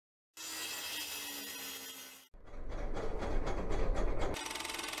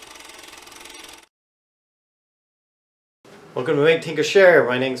Welcome to MakeTinkerShare.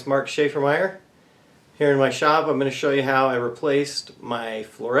 My name is Mark Schaefermeyer. Here in my shop I'm going to show you how I replaced my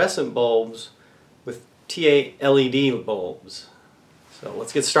fluorescent bulbs with TA LED bulbs. So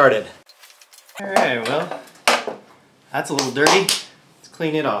let's get started. Alright, well, that's a little dirty. Let's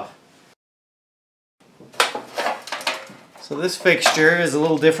clean it off. So this fixture is a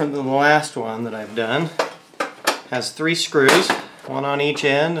little different than the last one that I've done. It has 3 screws, one on each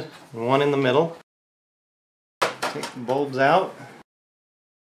end and one in the middle. Take the bulbs out.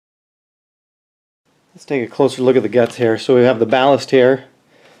 Let's take a closer look at the guts here. So we have the ballast here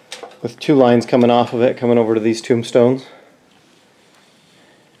with 2 lines coming off of it, coming over to these tombstones.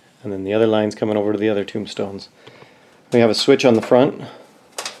 And then the other lines coming over to the other tombstones. We have a switch on the front,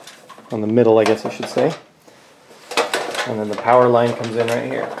 on the middle I guess I should say. And then the power line comes in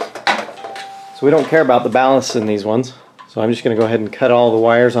right here. So we don't care about the ballast in these ones. So I'm just going to go ahead and cut all the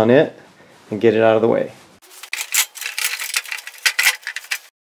wires on it and get it out of the way.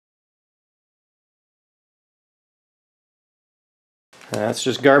 That's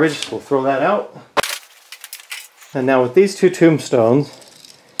just garbage, so we'll throw that out. And now with these 2 tombstones,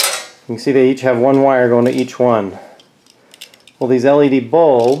 you can see they each have 1 wire going to each one. Well, these LED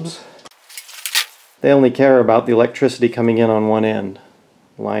bulbs, they only care about the electricity coming in on one end,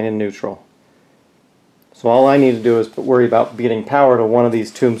 line and neutral. So all I need to do is worry about getting power to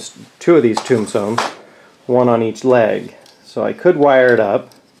 2 of these tombstones, one on each leg. So I could wire it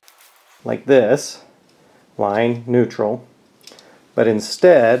up like this, line, neutral. But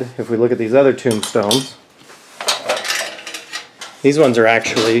instead, if we look at these other tombstones, these ones are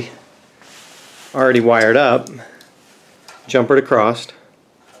actually already wired up, jumpered across,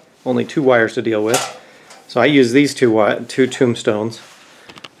 only 2 wires to deal with. So I use these two tombstones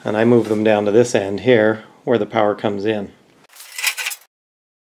and I move them down to this end here where the power comes in.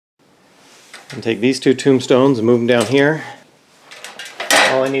 And take these 2 tombstones and move them down here.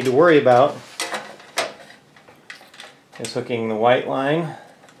 All I need to worry about is hooking the white line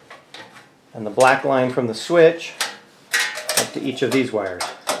and the black line from the switch up to each of these wires.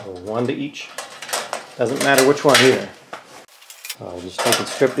 So 1 to each. Doesn't matter which one either. So I'll just take and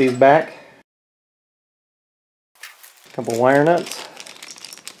strip these back. A couple wire nuts.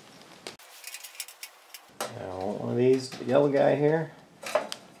 Now one of these, the yellow guy here.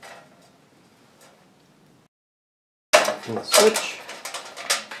 And the switch.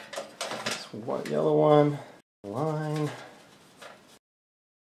 This one, yellow one. Line.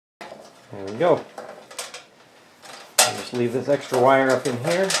 There we go. I'll just leave this extra wire up in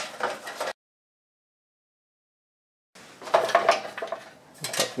here.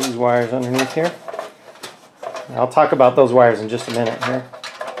 Put these wires underneath here. And I'll talk about those wires in just a minute here.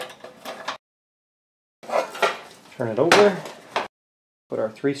 Turn it over. Put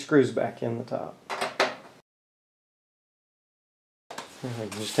our 3 screws back in the top. And we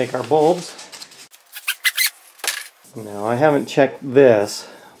can just take our bulbs. Now I haven't checked this,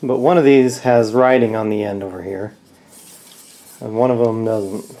 but one of these has writing on the end over here, and one of them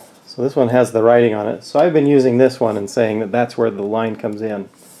doesn't. So this one has the writing on it. So I've been using this one and saying that that's where the line comes in.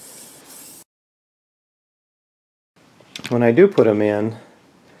 When I do put them in,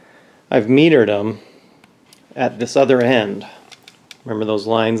 I've metered them at this other end. Remember those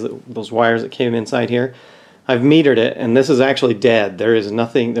lines, those wires that came inside here? I've metered it, and this is actually dead. There is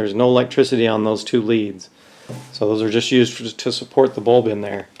nothing, there's no electricity on those 2 leads. So those are just used to support the bulb in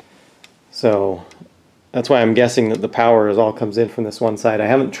there. So that's why I'm guessing that the power all comes in from this one side. I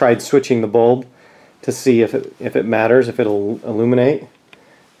haven't tried switching the bulb to see if it matters, if it'll illuminate.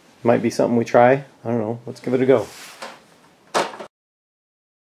 Might be something we try. I don't know. Let's give it a go.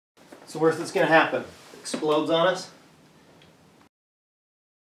 So where's this going to happen? Explodes on us?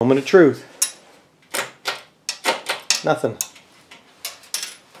 Moment of truth. Nothing.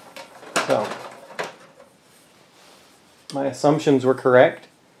 So my assumptions were correct.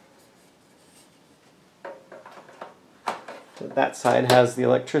 That side has the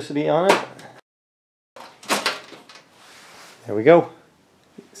electricity on it. There we go.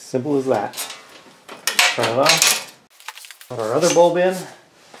 Simple as that. Turn it off. Put our other bulb in.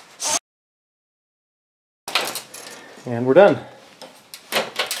 And we're done.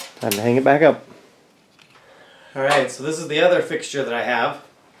 Time to hang it back up. Alright, so this is the other fixture that I have,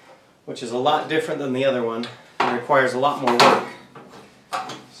 which is a lot different than the other one. It requires a lot more work.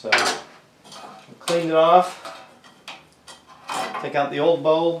 So, clean it off, take out the old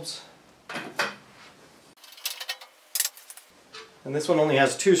bulbs, and this one only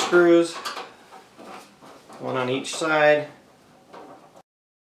has 2 screws, one on each side.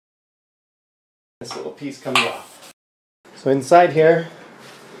 This little piece comes off. So inside here,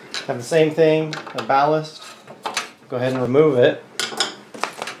 have the same thing, a ballast, Go ahead and remove it.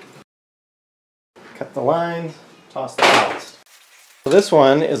 Cut the lines, toss the ballast. So this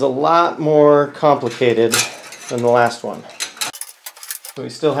one is a lot more complicated than the last one. So we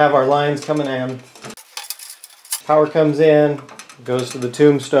still have our lines coming in. Power comes in, goes to the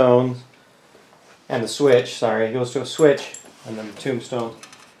tombstones, and the switch, sorry, it goes to a switch and then the tombstone.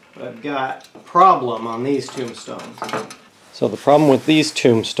 But I've got a problem on these tombstones. So the problem with these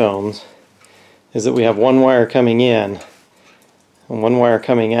tombstones is that we have one wire coming in and one wire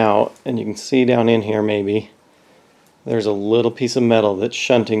coming out, and you can see down in here maybe there's a little piece of metal that's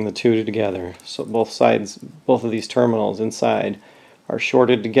shunting the two together. So both sides, both of these terminals inside are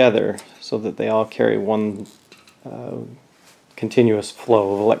shorted together so that they all carry one continuous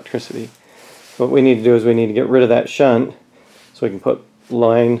flow of electricity. What we need to do is we need to get rid of that shunt so we can put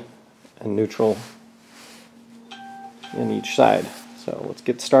line and neutral in each side. So let's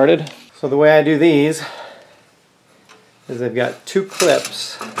get started. So the way I do these is I've got two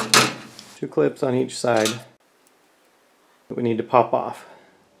clips on each side that we need to pop off.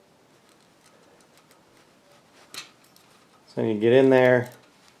 So I need to get in there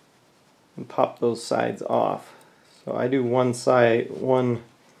and pop those sides off. So I do one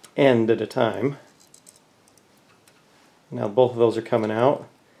end at a time. Now both of those are coming out.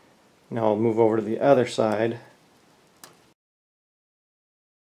 Now I'll move over to the other side.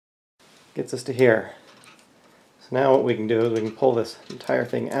 Gets us to here. So now what we can do is we can pull this entire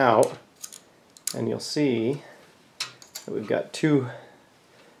thing out, and you'll see that we've got two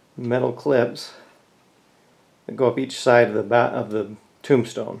metal clips that go up each side of the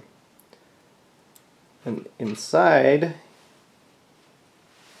tombstone. And inside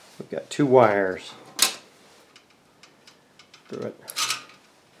we've got two wires through it.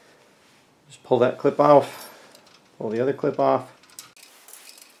 Just pull that clip off, pull the other clip off,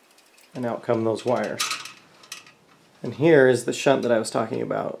 and out come those wires. And here is the shunt that I was talking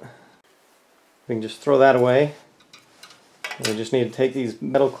about. We can just throw that away. And we just need to take these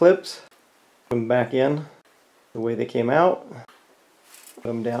metal clips, put them back in the way they came out, put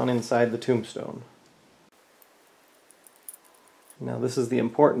them down inside the tombstone. Now this is the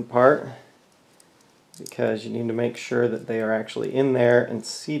important part, because you need to make sure that they are actually in there and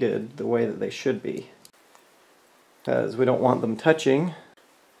seated the way that they should be. Because we don't want them touching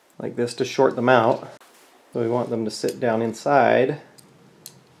like this to short them out. So we want them to sit down inside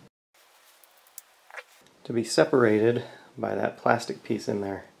to be separated by that plastic piece in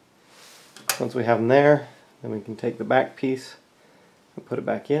there. Once we have them there, then we can take the back piece and put it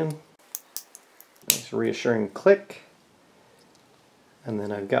back in. Nice reassuring click. And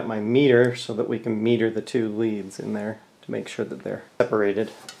then I've got my meter so that we can meter the two leads in there to make sure that they're separated.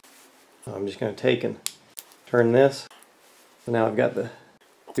 So I'm just going to take and turn this. So now I've got the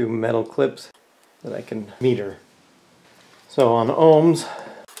two metal clips that I can meter. So on ohms,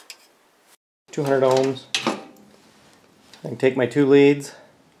 200 ohms, I can take my two leads,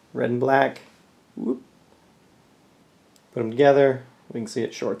 red and black, whoop, put them together, we can see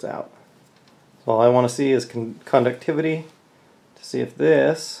it shorts out. So all I want to see is conductivity, to see if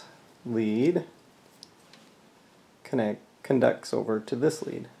this lead conducts over to this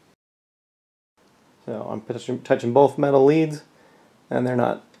lead. So I'm touching both metal leads and they're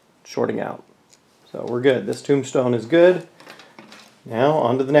not shorting out. So we're good. This tombstone is good. Now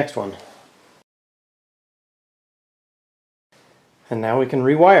on to the next one. And now we can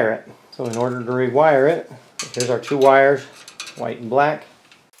rewire it. So in order to rewire it, here's our two wires, white and black.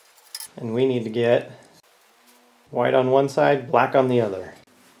 And we need to get white on one side, black on the other.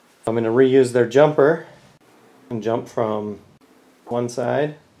 I'm going to reuse their jumper and jump from one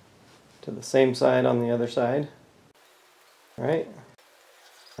side to the same side on the other side. Right?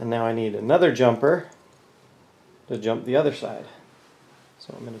 And now I need another jumper to jump the other side.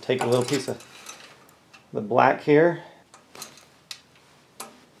 So I'm going to take a little piece of the black here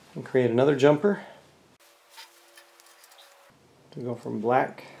and create another jumper to go from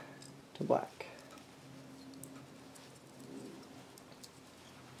black to black.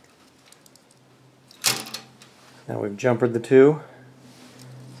 Now we've jumpered the two.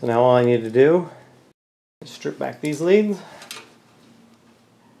 So now all I need to do is strip back these leads.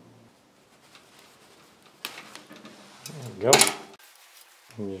 There we go.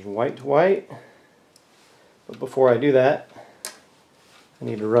 And just white to white. But before I do that, I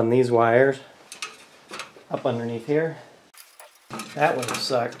need to run these wires up underneath here. That would have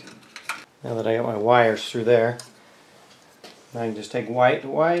sucked. Now that I got my wires through there, now I can just take white to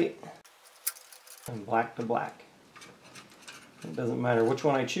white and black to black. It doesn't matter which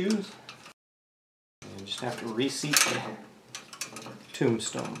one I choose. I just have to reseat the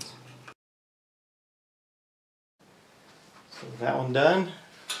tombstones. With that one done,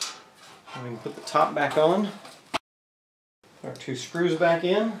 and we can put the top back on. Our 2 screws back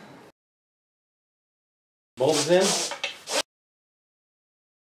in. Bulbs in.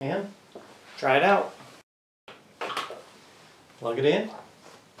 And try it out. Plug it in.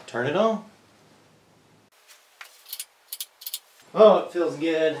 Turn it on. Oh, it feels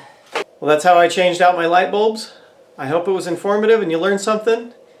good. Well, that's how I changed out my light bulbs. I hope it was informative and you learned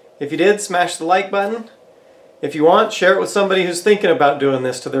something. If you did, smash the like button. If you want, share it with somebody who's thinking about doing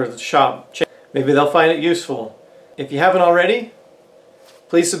this to their shop. Maybe they'll find it useful. If you haven't already,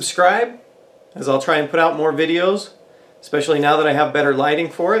 please subscribe, as I'll try and put out more videos, especially now that I have better lighting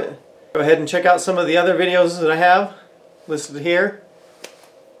for it. Go ahead and check out some of the other videos that I have listed here.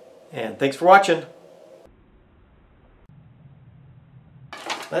 And thanks for watching.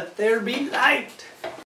 Let there be light.